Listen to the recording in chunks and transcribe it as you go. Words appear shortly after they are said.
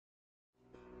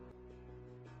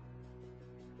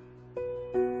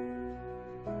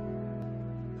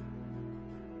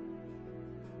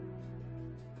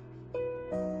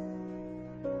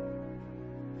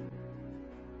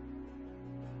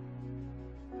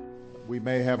We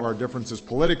may have our differences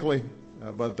politically,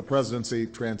 but the presidency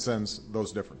transcends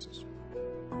those differences.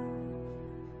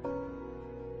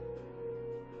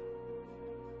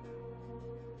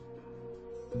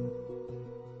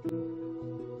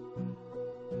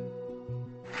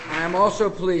 I am also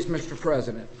pleased, Mr.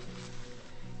 President,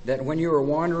 that when you are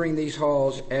wandering these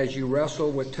halls as you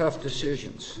wrestle with tough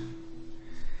decisions,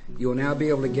 you will now be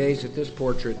able to gaze at this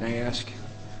portrait and ask,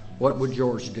 what would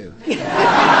George do?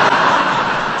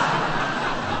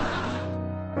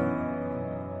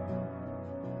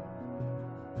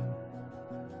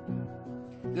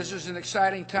 This is an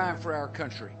exciting time for our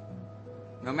country.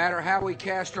 No matter how we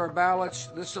cast our ballots,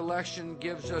 this election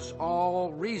gives us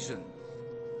all reason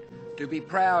to be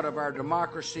proud of our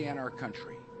democracy and our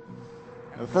country.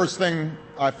 The first thing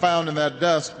I found in that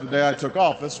desk the day I took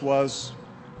office was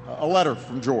a letter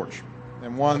from George,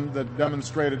 and one that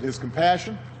demonstrated his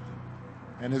compassion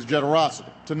and his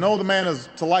generosity. To know the man is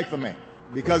to like the man,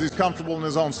 because he's comfortable in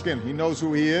his own skin. He knows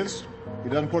who he is. He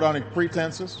doesn't put on any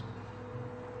pretenses.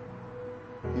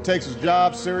 He takes his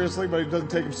job seriously, but he doesn't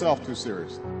take himself too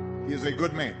seriously. He is a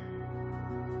good man.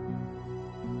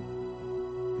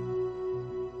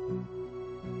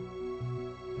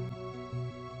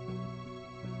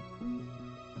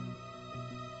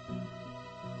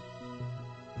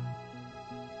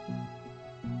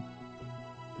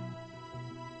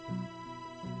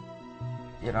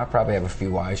 You know, I probably have a few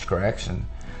wisecracks, and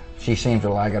she seemed to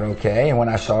like it okay. And when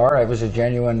I saw her, it was a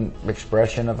genuine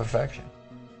expression of affection.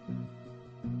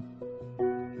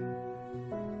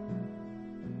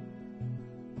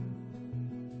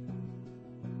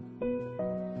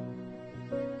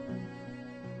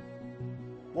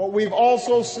 What we've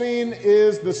also seen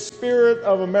is the spirit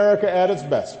of America at its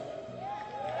best.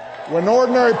 When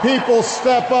ordinary people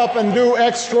step up and do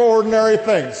extraordinary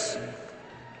things.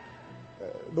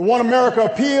 The One America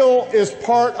appeal is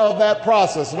part of that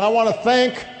process, and I want to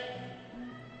thank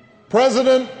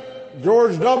President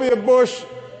George W. Bush,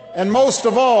 and most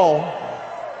of all,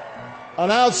 an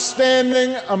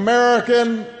outstanding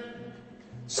American,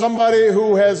 somebody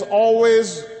who has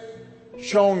always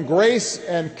shown grace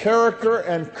and character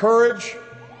and courage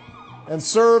and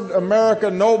served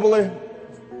America nobly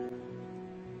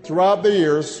throughout the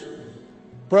years,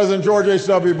 President George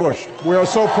H.W. Bush. We are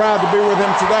so proud to be with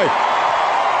him today.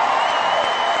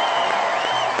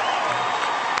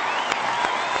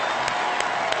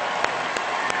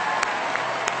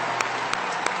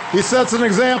 He sets an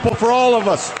example for all of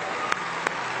us,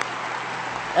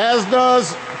 as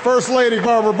does First Lady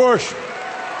Barbara Bush.